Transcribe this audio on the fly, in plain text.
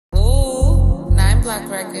Black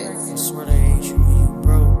Records. I swear they hate you when you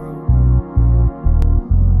broke,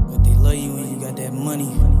 but they love you when you got that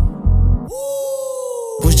money.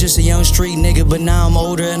 Was just a young street nigga, but now I'm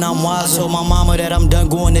older and I'm wiser. I told my mama that I'm done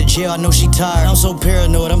going to jail, I know she tired. I'm so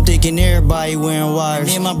paranoid, I'm thinking everybody wearing wires.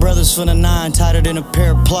 Me and my brothers from the 9, tighter than a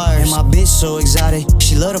pair of pliers. And my bitch so exotic,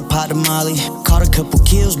 she love to pot the molly. Caught a couple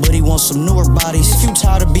kills, but he wants some newer bodies. If you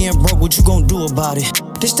tired of being broke, what you gon' do about it?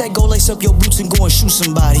 This that go lace up your boots and go and shoot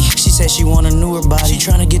somebody. She said she want a newer body, she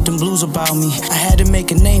tryna get them blues about me. I had to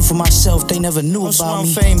make a name for myself, they never knew about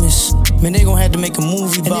me. I'm famous, man, they gon' have to make a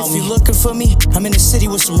movie about me. And if you looking for me, I'm in the city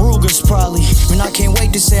with some Rugers probably. Man, I can't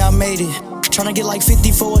wait to say I made it. Tryna get like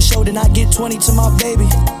 50 for a show, then I get 20 to my baby.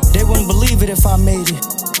 They wouldn't believe it if I made it.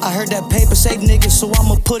 I heard that paper save niggas, so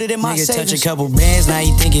I'ma put it in my savings. Nigga touch a couple bands, now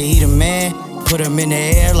he thinking he the man. Put him in the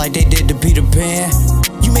air like they did to Peter Pan.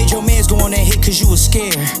 You made your mans go on that hit cause you was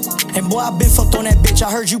scared. And boy, I been fucked on that bitch, I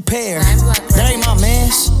heard you pair. That ain't my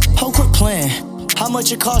mans, ho, quit playing. How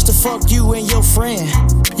much it cost to fuck you and your friend?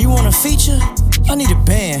 You want a feature? I need a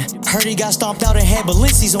band. Heard he got stomped out and had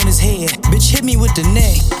Balenci's on his head. Bitch hit me with the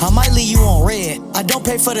neck, I might leave you on red. I don't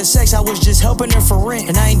pay for the sex, I was just helping her for rent.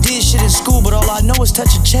 And I ain't did shit in school, but all I know is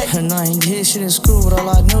touch a check. And I ain't did shit in school, but all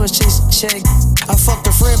I know is chase a check. I fucked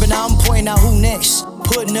a friend, but now I'm pointing out who next.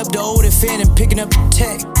 Putting up the old fan and picking up the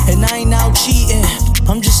tech. And I ain't out cheating,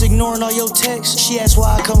 I'm just ignoring all your texts. She asked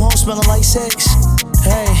why I come home smelling like sex.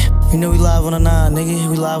 Hey, you know we live on the 9, nigga.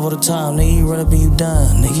 We live all the time, nigga. You run up and you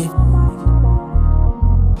done, nigga.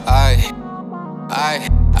 I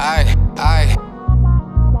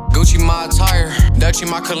Gucci my attire, Dutchie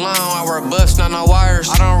my cologne. I wear buffs, not no wires.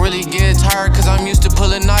 I don't really get tired cause I'm used to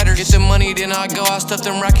pulling nighters. Get the money, then I go, I stuff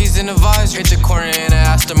them Rockies in the visor. Hit the corner in an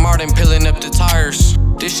Aston Martin, peeling up the tires.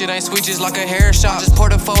 This shit ain't sweet, just like a hair shot. Just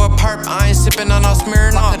poured it for a perp, I ain't sipping on no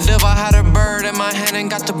Smellin. Like a dove, I had a bird in my hand and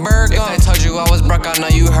got the bird gone. If they told you I was broke, I know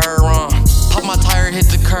you heard wrong. Pop my tire,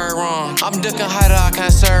 hit the curb wrong. I'm ducking hider, I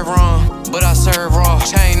can't serve wrong, but I serve raw.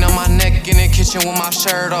 Chain on my neck in the kitchen with my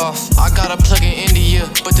shirt off. I got a plug in India,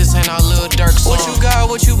 but this ain't our Lil Durk song. What you got,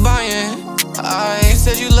 what you buying? You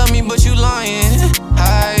said you love me, but you lying.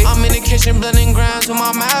 I'm in the kitchen blending grams with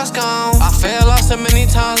my mask on. I fell off so many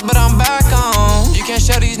times, but I'm back on. You can't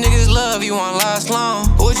show these niggas love, you won't last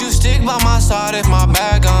long. Would you stick by my side if my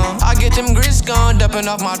bag on? I get them grits gone, dumping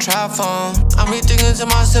off my trap phone. I be thinking to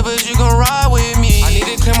myself, is you gon' ride with me? I need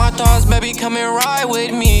to clear my thoughts, baby, come and ride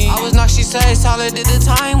with me. I was knocked, she said, solid, did the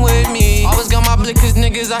time with me. Always got my blick, cause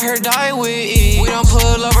niggas I heard die with E. We don't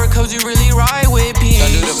pull over, cause you really ride with P.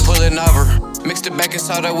 Don't do the pulling over. Mix the baking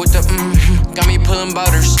soda with the got me pulling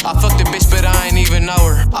butters. I fuck the bitch, but I ain't even know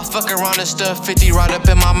her. I fuck around and stuff 50 right up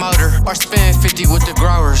in my motor, or spend 50 with the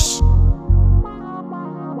growers.